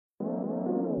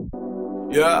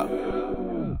Yeah.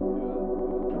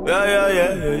 Yeah, yeah,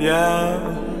 yeah, yeah,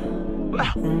 yeah.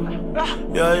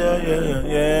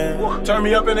 Yeah. Turn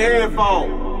me up in the headphone.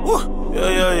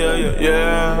 Yeah, yeah,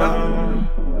 yeah.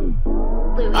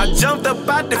 I jumped up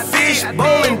out the fish bowl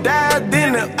and dived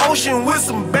in the ocean with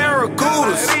some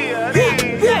barracudas.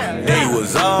 They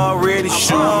was already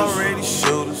shooters,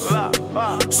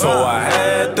 so I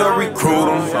had to recruit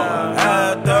them.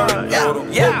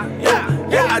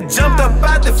 I jumped up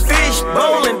out the fish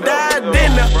bowl and dived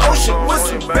in the ocean with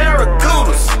some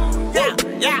barracudas.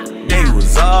 They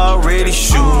was already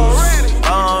shooters,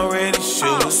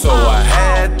 so I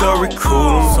had to recruit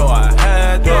them.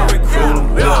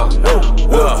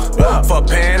 For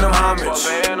paying them homage,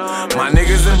 my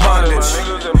niggas in bondage.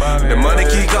 The money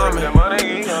keep coming,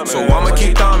 so I'ma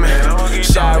keep thumbing.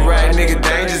 Shot rat, nigga,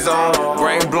 danger zone.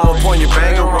 Brain blown, point your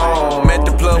banger wrong. Met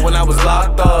the plug when I was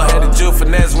locked up. Had a Jill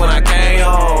finesse when I came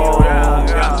home.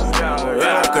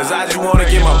 Cause I just wanna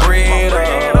get my bread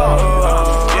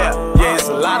up. Yeah, it's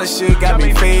a lot of shit got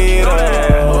me fed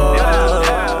up.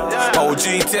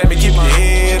 OG tell me keep your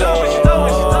head up.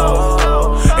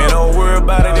 And don't worry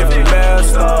about it if you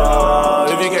messed up.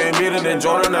 If you can't beat it, then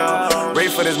join it now. Ready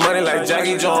for this money like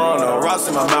Jackie John. Rocks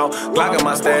in my mouth, Glock in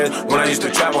my stash. When I used to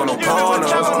trap on the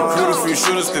corners, recruit a few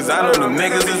shooters cause I know them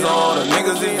niggas is on.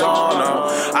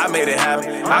 I made it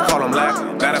happen, I call them lack.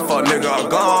 Got it for a nigga all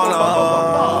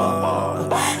gone.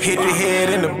 Hit the head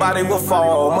and the body will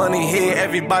fall. Money here,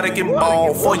 everybody can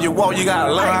ball. For you walk, you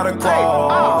gotta learn how to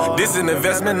crawl. This an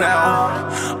investment now,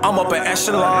 I'm up an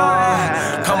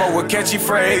echelon. Come up with catchy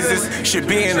phrases, should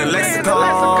be in the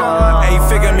lexicon. Ain't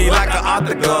figure me like an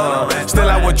octagon. Still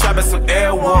I would trap at some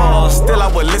air walls. Still I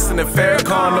would listen to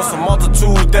Farrakhan. Know some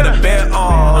multitudes that I bet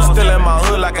on. Still in my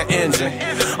hood like an engine.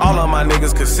 All of my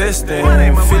niggas consistent.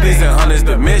 50s and 100s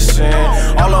the mission.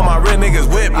 All of my real niggas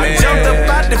with me. I jumped up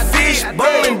out the fish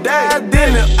bowl and dived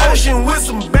in the ocean with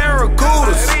some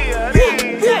barracudas.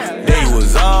 They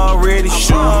was already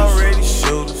shooters,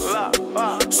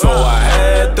 so I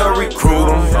had to recruit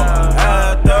them.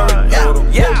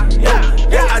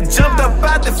 I jumped up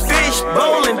out the fish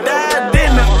bowl and dived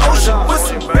in the ocean with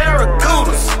some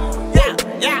barracudas.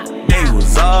 They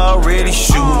was already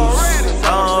shooters,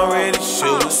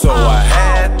 so I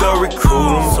had to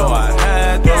recruit them. So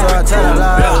I tell them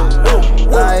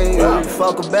like,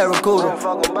 fuck a barracuda.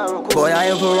 Boy, I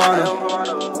am piranha.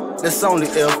 That's only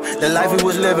if the life he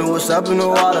was living was up in the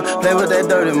water. Play with that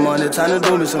dirty money, time to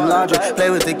do me some laundry. Play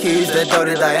with the keys, that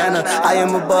dirty Diana. I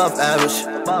am above average,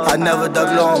 I never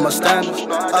dug low on my standards.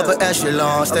 Upper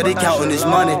echelon, steady counting this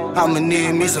money. I'ma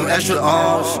need me some extra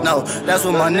arms. No, that's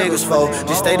what my niggas for.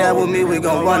 Just stay down with me, we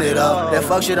gon' run it up. That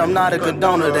fuck shit, I'm not a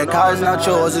condoner. That car is not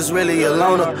yours, it's really a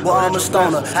loaner. Boy, I'm a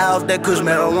stoner, high off that kush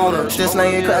marijuana. Still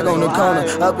slaying crack on the corner.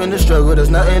 Up in the struggle, there's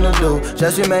nothing to do.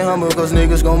 Just remain humble, cause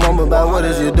niggas gon' mumble about what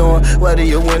is you doing. Whether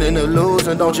you're winning or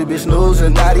losing, don't you be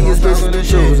snoozing. Body is bitches to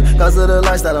choose, cause of the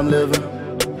lifestyle I'm living.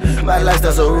 My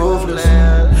lifestyle's so ruthless,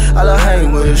 I love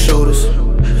hang with the shooters.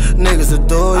 Niggas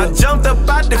adore you. I jumped up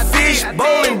out the fish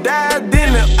bowl and dived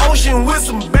in the ocean with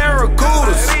some barracudas.